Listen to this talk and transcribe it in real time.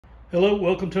Hello,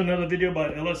 welcome to another video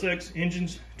by LSX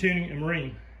Engines, Tuning, and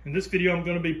Marine. In this video, I'm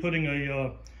going to be putting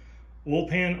a oil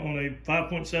pan on a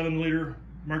 5.7 liter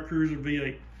Mercruiser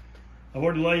V8. I've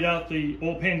already laid out the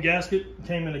oil pan gasket. It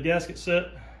came in a gasket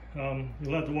set.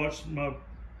 You'll have to watch my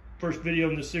first video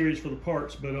in this series for the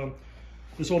parts, but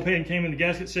this oil pan came in the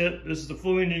gasket set. This is the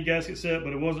full engine gasket set,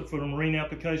 but it wasn't for the marine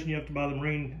application. You have to buy the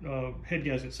marine head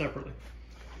gasket separately.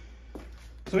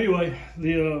 So anyway,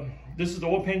 this is the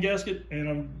oil pan gasket, and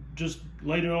I'm just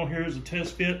laid it on here as a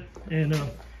test fit. And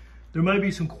there may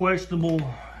be some questionable,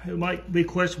 it might be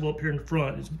questionable up here in the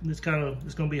front. It's going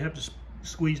to have to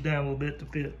squeeze down a little bit to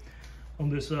fit on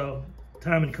this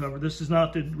timing cover. This is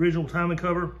not the original timing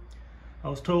cover. I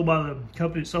was told by the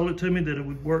company that sold it to me that it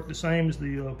would work the same as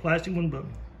the plastic one, but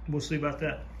we'll see about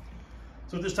that.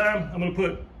 So at this time, I'm going to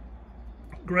put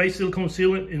gray silicone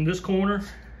sealant in this corner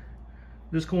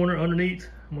underneath.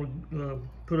 I'm going to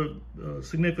put a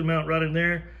significant amount right in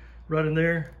there. I'm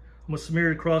going to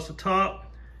smear it across the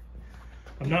top.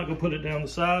 I'm not going to put it down the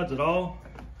sides at all.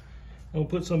 I'm going to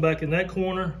put some back in that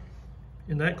corner,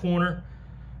 and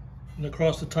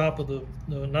across the top of the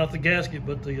not the gasket,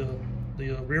 but the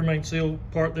rear main seal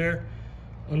part there,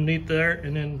 underneath there,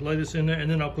 and then lay this in there, and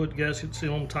then I'll put the gasket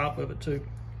seal on top of it too.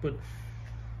 But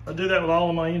I do that with all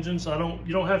of my engines. You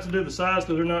don't have to do the sides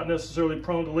because they're not necessarily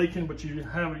prone to leaking, but you're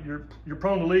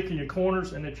prone to leak in your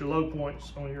corners and at your low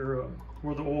points on your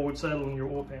where the oil would settle in your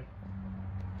oil pan.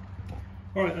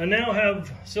 All right, I now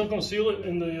have silicone sealant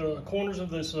in the corners of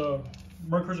this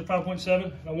Mercruiser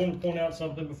 5.7. I wanted to point out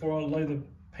something before I lay the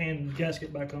pan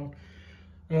gasket back on.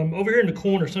 Over here in the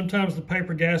corner, sometimes the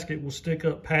paper gasket will stick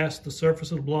up past the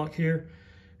surface of the block here,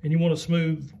 and you want a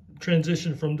smooth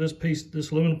transition from this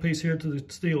aluminum piece here to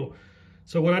the steel.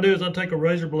 So what I do is I take a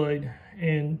razor blade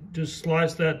and just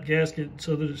slice that gasket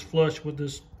so that it's flush with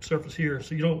this surface here.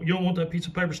 So you don't want that piece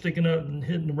of paper sticking up and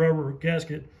hitting the rubber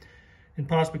gasket and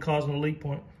possibly causing a leak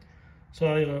point.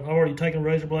 So I've already taken a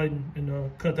razor blade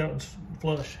and cut that one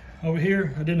flush. Over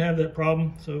here, I didn't have that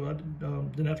problem, so I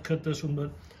didn't have to cut this one,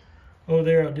 but over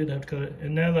there I did have to cut it.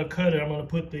 And now that I've cut it, I'm going to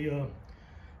put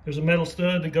there's a metal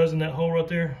stud that goes in that hole right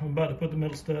there. I'm about to put the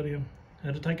metal stud in. I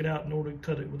had to take it out in order to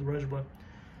cut it with the razor blade.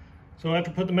 So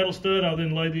after I put the metal stud, I'll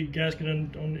then lay the gasket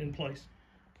in place.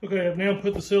 Okay, I've now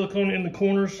put the silicone in the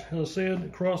corners, as I said,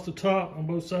 across the top on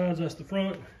both sides. That's the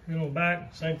front, and on the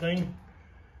back, same thing.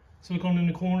 Silicone in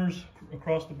the corners,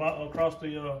 across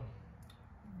the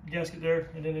gasket there,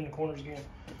 and then in the corners again.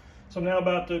 So I'm now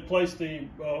about to place the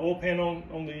oil pan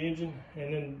on the engine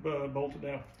and then bolt it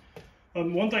down.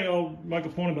 One thing I'll make a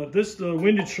point about this, the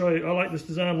windage tray, I like this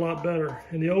design a lot better.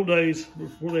 In the old days,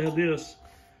 before they had this,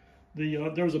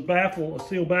 there was a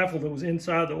steel baffle that was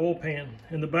inside the oil pan.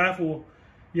 And the baffle,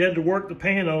 you had to work the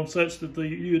pan on such that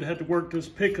you'd have to work this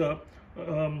pickup.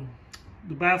 The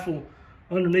baffle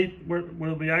underneath, where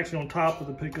it'll be actually on top of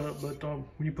the pickup, but when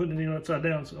you're putting it in upside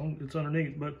down, it's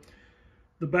underneath. But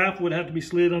the baffle would have to be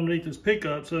slid underneath this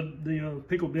pickup, so the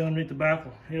pickup would be underneath the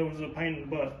baffle. It was a pain in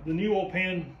the butt. The new oil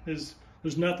pan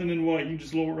there's nothing in the way. You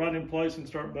just lower it right in place and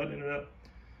start buttoning it up.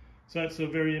 So that's a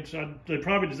very interesting. They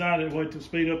probably designed it that way to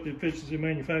speed up the efficiency of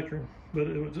manufacturing, but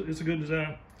it's a good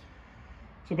design.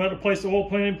 So about to place the oil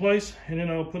pan in place, and then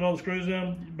I'll put all the screws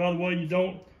in. By the way, you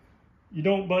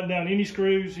don't button down any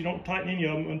screws. You don't tighten any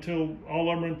of them until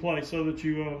all of them are in place, so that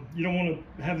you don't want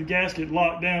to have the gasket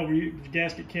locked down where the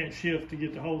gasket can't shift to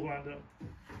get the holes lined up.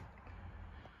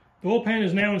 The oil pan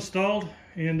is now installed,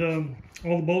 and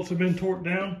all the bolts have been torqued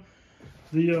down.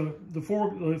 The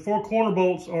four corner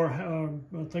bolts are,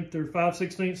 I think they're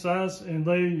 5/16 size, and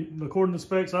according to the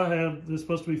specs I have, they're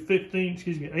supposed to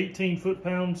be 18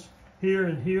 foot-pounds here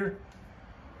and here,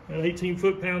 and 18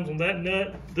 foot-pounds on that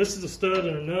nut. This is a stud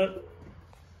and a nut,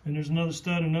 and there's another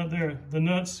stud and nut there. The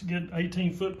nuts get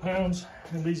 18 foot-pounds,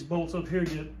 and these bolts up here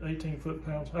get 18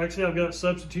 foot-pounds. Actually, I've got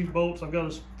substitute bolts. I've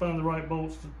got to find the right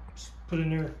bolts to put in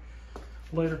there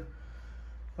later.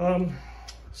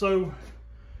 So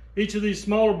each of these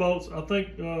smaller bolts, I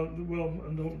think, well,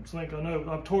 I don't think I know,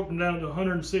 I've torqued them down to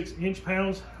 106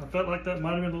 inch-pounds. I felt like that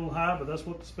might have been a little high, but that's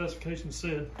what the specifications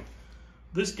said.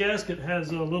 This gasket has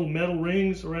little metal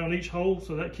rings around each hole,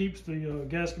 so that keeps the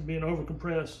gasket being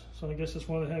over-compressed. So I guess that's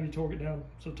why they have you torque it down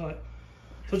so tight.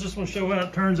 So I just want to show how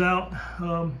it turns out.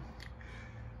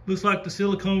 Looks like the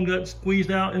silicone got squeezed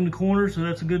out in the corners, so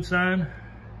that's a good sign.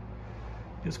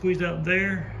 Get squeezed out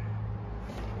there,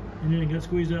 and then it got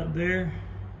squeezed out there.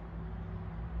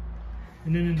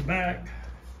 And then in the back,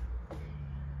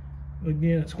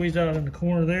 again, it's squeezed out in the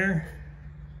corner there,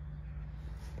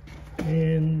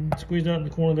 and squeezed out in the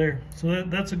corner there. So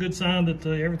that's a good sign that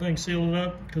everything's sealed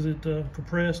up, because it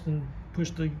compressed and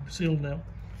pushed the sealing down.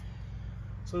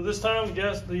 So this time,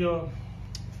 the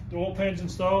oil pan's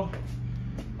installed.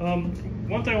 One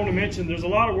thing I want to mention, there's a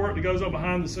lot of work that goes on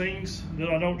behind the scenes that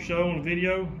I don't show on the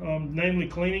video, namely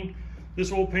cleaning.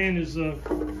 This oil pan is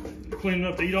clean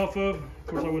enough to eat off of. Of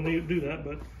course, I wouldn't need to do that,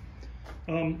 but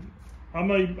I'm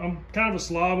kind of a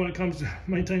slob when it comes to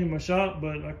maintaining my shop,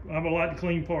 but I like to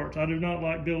clean parts. I do not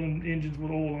like building engines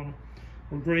with oil on them,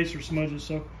 or grease or smudges.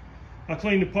 So I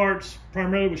clean the parts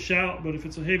primarily with shout, but if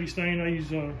it's a heavy stain, I use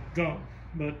gum.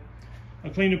 But I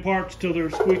clean the parts till they're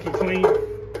squeaky clean,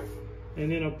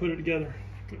 and then I put it together.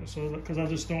 So because I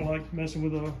just don't like messing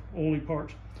with oily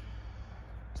parts,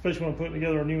 especially when I'm putting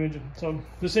together a new engine. So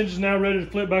this engine's now ready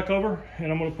to flip back over, and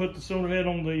I'm going to put the cylinder head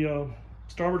on the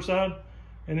starboard side,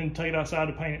 and then take it outside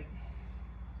to paint it.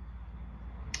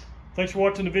 Thanks for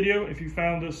watching the video. If you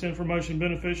found this information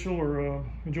beneficial or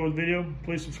enjoyed the video,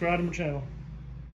 please subscribe to my channel.